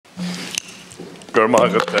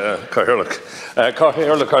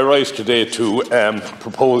I rise today to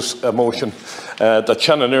propose a motion that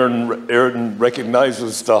Shannon Éireann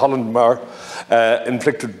recognises the Holland-Mar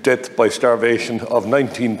inflicted death by starvation of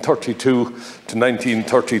 1932 to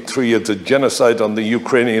 1933 as a genocide on the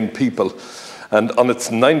Ukrainian people. And on its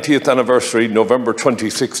 90th anniversary, November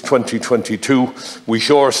 26, 2022, we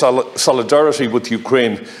show our solidarity with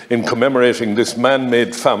Ukraine in commemorating this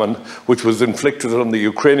man-made famine which was inflicted on the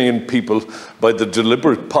Ukrainian people by the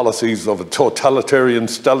deliberate policies of a totalitarian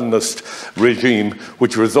Stalinist regime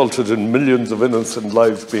which resulted in millions of innocent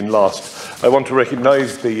lives being lost. I want to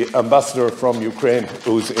recognise the ambassador from Ukraine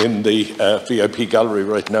who's in the VIP gallery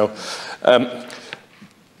right now.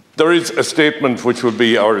 There is a statement which will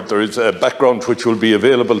be, or there is a background which will be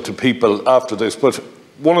available to people after this, but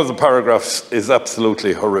one of the paragraphs is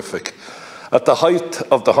absolutely horrific. At the height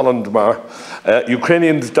of the Holland-Mar,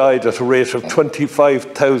 Ukrainians died at a rate of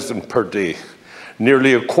 25,000 per day.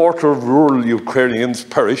 Nearly a quarter of rural Ukrainians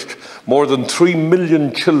perished. More than 3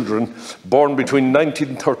 million children born between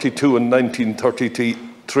 1932 and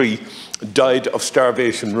 1933 died of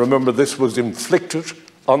starvation. Remember, this was inflicted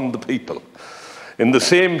on the people. In the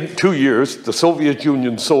same 2 years, the Soviet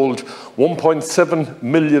Union sold 1.7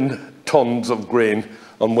 million tonnes of grain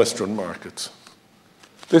on Western markets.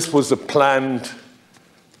 This was a planned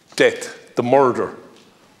death, the murder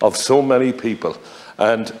of so many people.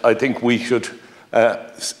 And I think we should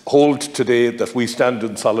hold today that we stand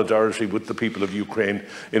in solidarity with the people of Ukraine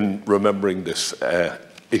in remembering this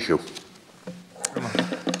issue.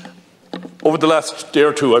 Over the last day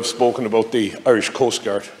or two, I've spoken about the Irish Coast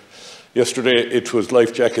Guard. Yesterday it was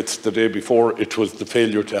life jackets, the day before it was the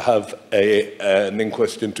failure to have an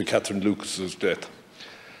inquest into Catherine Lucas's death.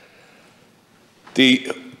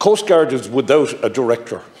 The Coast Guard is without a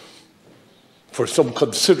director for some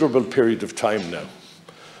considerable period of time now.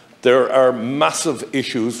 There are massive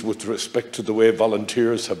issues with respect to the way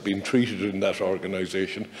volunteers have been treated in that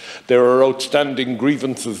organisation. There are outstanding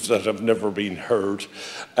grievances that have never been heard,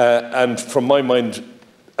 and from my mind,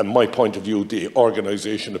 and my point of view, the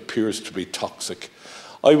organisation appears to be toxic.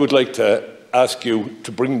 I would like to ask you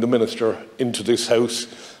to bring the Minister into this House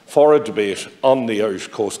for a debate on the Irish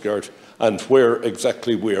Coast Guard and where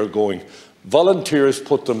exactly we are going. Volunteers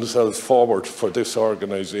put themselves forward for this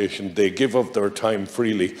organisation. They give up their time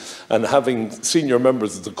freely, and having senior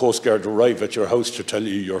members of the Coast Guard arrive at your house to tell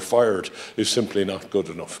you you're fired is simply not good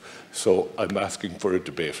enough. So I'm asking for a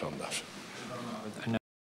debate on that.